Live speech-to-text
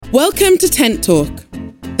Welcome to Tent Talk,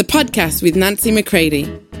 the podcast with Nancy McCready,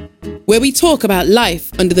 where we talk about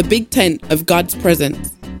life under the big tent of God's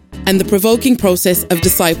presence and the provoking process of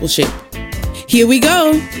discipleship. Here we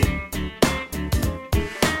go.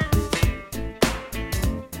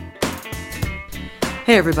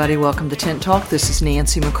 Hey everybody, welcome to Tent Talk. This is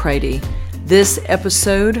Nancy McCready. This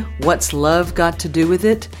episode, What's Love Got to Do With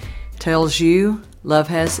It, tells you love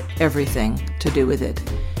has everything to do with it.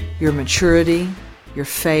 Your maturity, your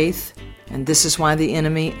faith, and this is why the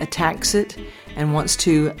enemy attacks it and wants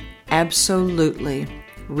to absolutely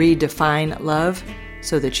redefine love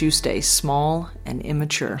so that you stay small and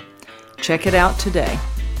immature. Check it out today.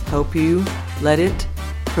 Hope you let it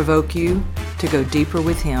provoke you to go deeper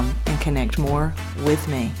with Him and connect more with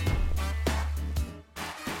me.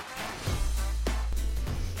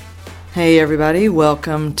 Hey everybody,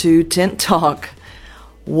 welcome to Tent Talk.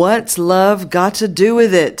 What's love got to do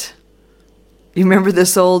with it? You remember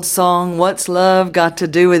this old song, What's Love Got to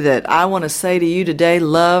Do With It? I want to say to you today,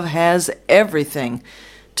 love has everything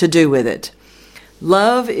to do with it.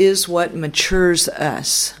 Love is what matures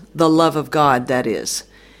us, the love of God, that is.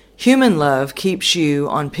 Human love keeps you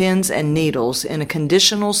on pins and needles in a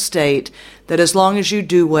conditional state that as long as you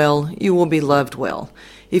do well, you will be loved well.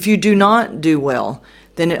 If you do not do well,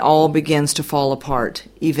 then it all begins to fall apart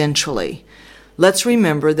eventually. Let's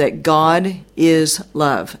remember that God is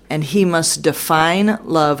love, and He must define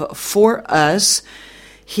love for us.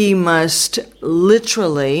 He must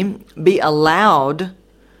literally be allowed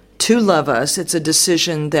to love us. It's a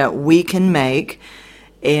decision that we can make,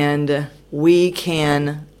 and we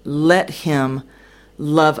can let Him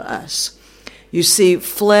love us. You see,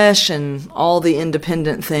 flesh and all the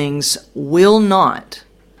independent things will not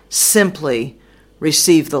simply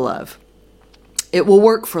receive the love. It will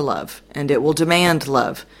work for love, and it will demand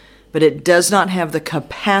love, but it does not have the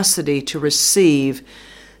capacity to receive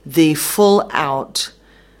the full-out,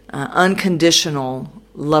 unconditional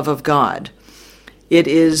love of God. It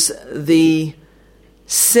is the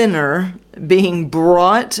sinner being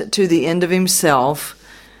brought to the end of himself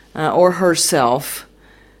or herself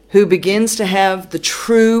who begins to have the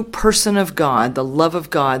true person of God, the love of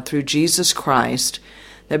God through Jesus Christ,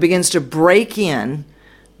 that begins to break in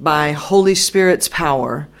by Holy Spirit's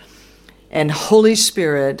power, and Holy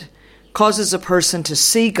Spirit causes a person to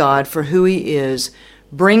see God for who He is,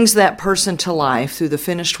 brings that person to life through the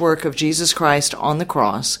finished work of Jesus Christ on the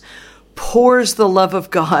cross, pours the love of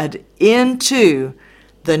God into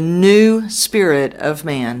the new spirit of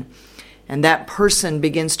man, and that person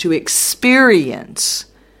begins to experience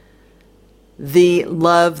the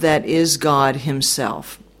love that is God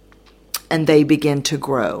Himself, and they begin to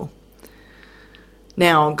grow.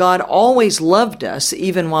 Now, God always loved us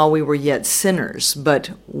even while we were yet sinners,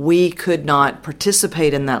 but we could not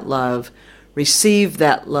participate in that love, receive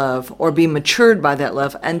that love, or be matured by that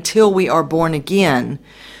love until we are born again.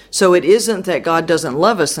 So it isn't that God doesn't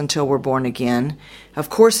love us until we're born again. Of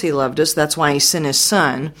course He loved us. That's why He sent His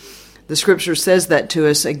Son. The Scripture says that to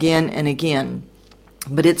us again and again.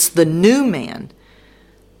 But it's the new man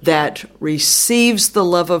that receives the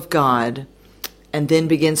love of God and then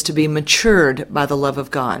begins to be matured by the love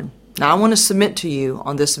of God. Now, I want to submit to you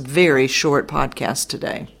on this very short podcast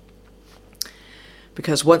today,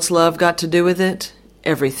 because what's love got to do with it?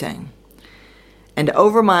 Everything. And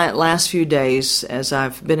over my last few days, as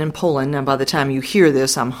I've been in Poland, and by the time you hear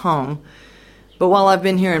this, I'm home, but while I've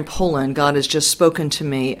been here in Poland, God has just spoken to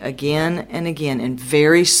me again and again in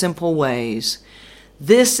very simple ways.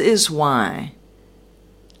 This is why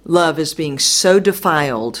love is being so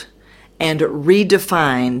defiled and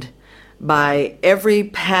redefined by every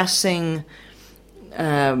passing,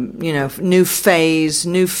 new phase,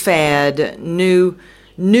 new fad, new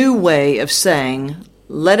way of saying,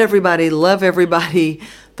 let everybody love everybody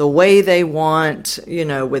the way they want,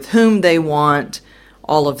 with whom they want,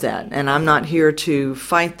 all of that. And I'm not here to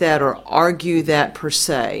fight that or argue that per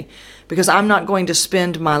se, because I'm not going to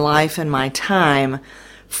spend my life and my time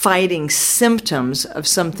fighting symptoms of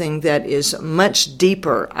something that is much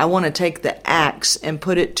deeper. I want to take the axe and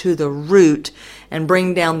put it to the root and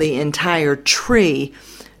bring down the entire tree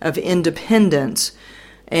of independence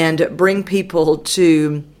and bring people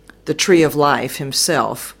to the tree of life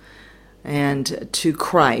Himself and to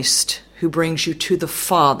Christ, who brings you to the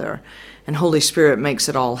Father, and Holy Spirit makes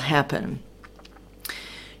it all happen.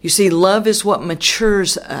 You see, love is what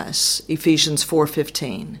matures us, Ephesians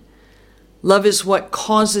 4:15. Love is what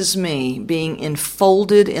causes me, being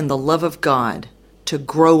enfolded in the love of God, to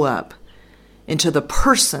grow up into the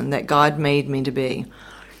person that God made me to be.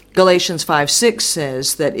 Galatians 5:6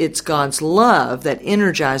 says that it's God's love that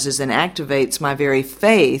energizes and activates my very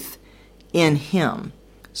faith in Him.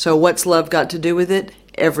 So what's love got to do with it?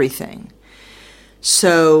 Everything.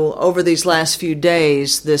 So over these last few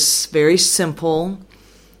days, this very simple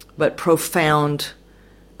but profound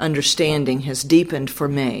understanding has deepened for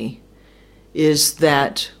me, is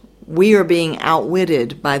that we are being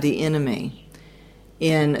outwitted by the enemy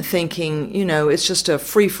in thinking, it's just a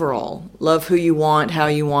free-for-all. Love who you want, how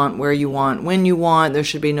you want, where you want, when you want. There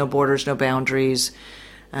should be no borders, no boundaries,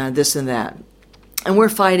 this and that. And we're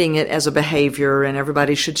fighting it as a behavior, and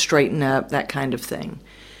everybody should straighten up, that kind of thing.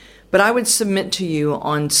 But I would submit to you,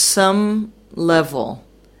 on some level,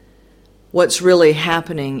 what's really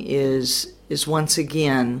happening is once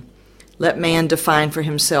again, let man define for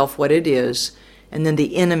himself what it is, and then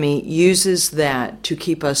the enemy uses that to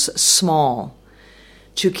keep us small,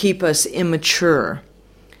 to keep us immature,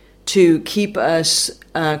 to keep us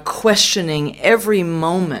questioning every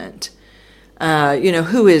moment,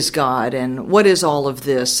 who is God and what is all of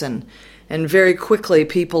this? And very quickly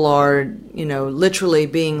people are, literally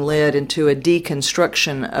being led into a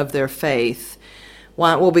deconstruction of their faith.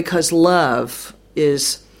 Why? Well, because love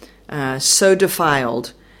is so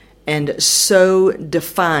defiled and so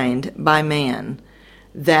defined by man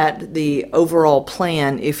that the overall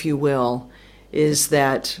plan, if you will, is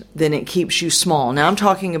that then it keeps you small. Now I'm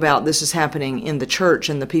talking about this is happening in the church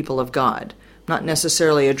and the people of God, not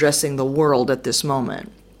necessarily addressing the world at this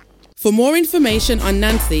moment. For more information on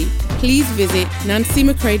Nancy, please visit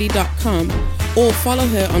nancymccready.com or follow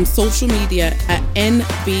her on social media at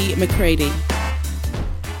NBMcCready.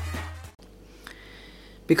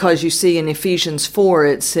 Because you see in Ephesians 4,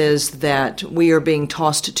 it says that we are being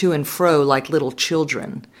tossed to and fro like little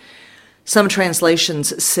children. Some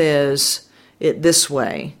translations says it this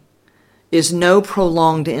way, is no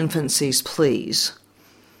prolonged infancies, please.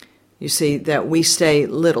 You see, that we stay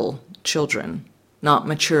little children, not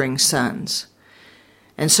maturing sons.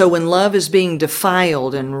 And so when love is being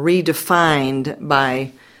defiled and redefined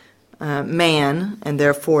by man, and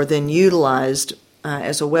therefore then utilized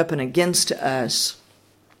as a weapon against us,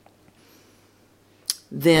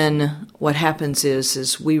 then what happens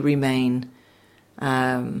is we remain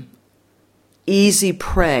easy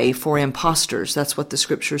prey for imposters. That's what the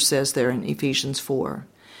scripture says there in Ephesians 4.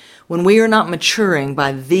 When we are not maturing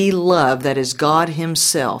by the love that is God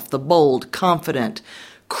himself, the bold, confident,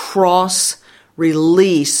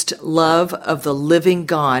 cross-released love of the living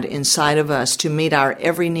God inside of us to meet our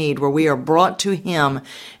every need, where we are brought to him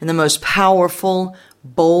in the most powerful,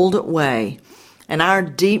 bold way, and our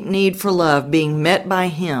deep need for love being met by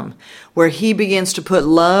him, where he begins to put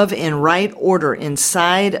love in right order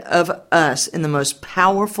inside of us in the most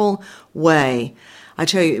powerful way, I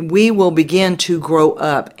tell you, we will begin to grow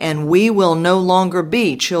up, and we will no longer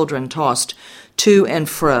be children tossed to and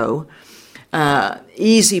fro,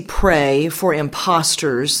 easy prey for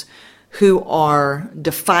imposters who are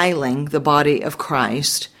defiling the body of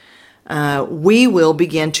Christ. We will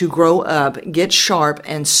begin to grow up, get sharp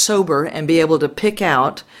and sober, and be able to pick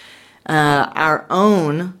out our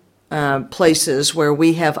own places where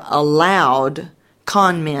we have allowed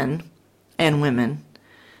con men and women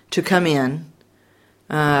to come in,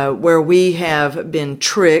 where we have been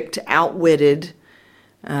tricked, outwitted,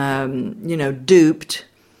 duped,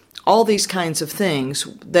 all these kinds of things.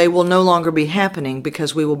 They will no longer be happening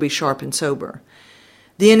because we will be sharp and sober.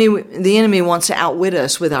 The enemy wants to outwit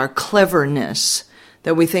us with our cleverness,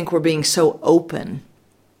 that we think we're being so open.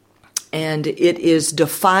 And it is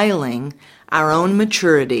defiling our own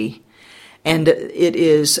maturity, and it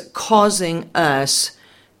is causing us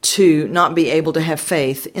to not be able to have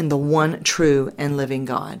faith in the one true and living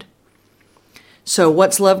God. So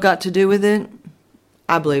what's love got to do with it?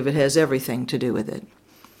 I believe it has everything to do with it.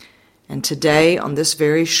 And today, on this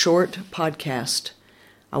very short podcast,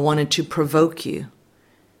 I wanted to provoke you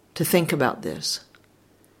to think about this.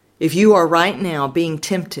 If you are right now being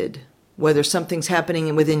tempted, whether something's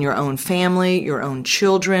happening within your own family, your own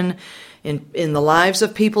children, in the lives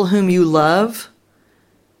of people whom you love,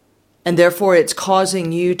 and therefore it's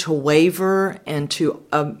causing you to waver and to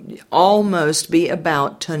almost be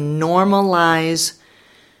about to normalize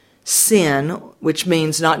sin, which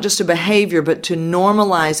means not just a behavior, but to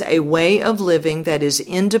normalize a way of living that is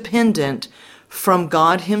independent from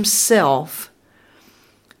God himself.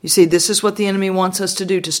 You see, this is what the enemy wants us to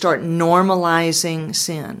do, to start normalizing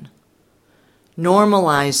sin.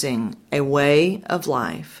 Normalizing a way of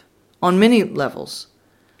life on many levels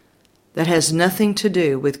that has nothing to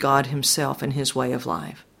do with God himself and his way of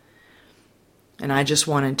life. And I just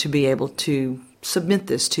wanted to be able to submit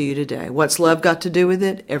this to you today. What's love got to do with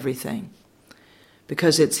it? Everything.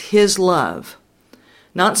 Because it's his love,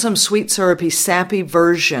 not some sweet, syrupy, sappy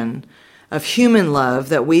version of human love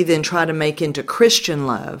that we then try to make into Christian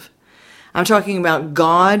love. I'm talking about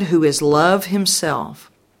God, who is love himself,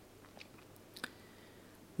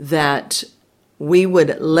 that we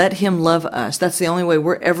would let him love us. That's the only way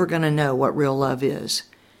we're ever going to know what real love is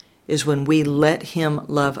when we let him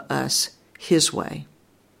love us his way.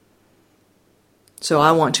 So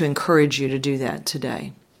I want to encourage you to do that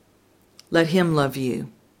today. Let him love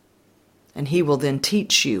you, and he will then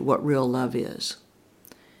teach you what real love is.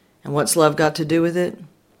 And what's love got to do with it?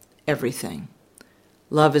 Everything.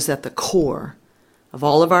 Love is at the core of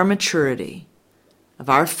all of our maturity, of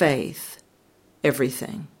our faith,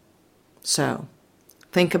 everything. So,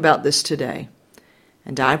 think about this today,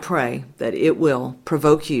 and I pray that it will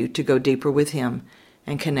provoke you to go deeper with him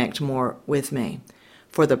and connect more with me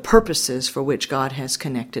for the purposes for which God has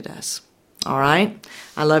connected us. All right?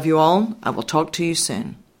 I love you all. I will talk to you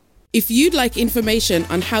soon. If you'd like information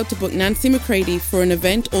on how to book Nancy McCready for an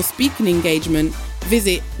event or speaking engagement,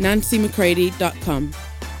 visit nancymccready.com.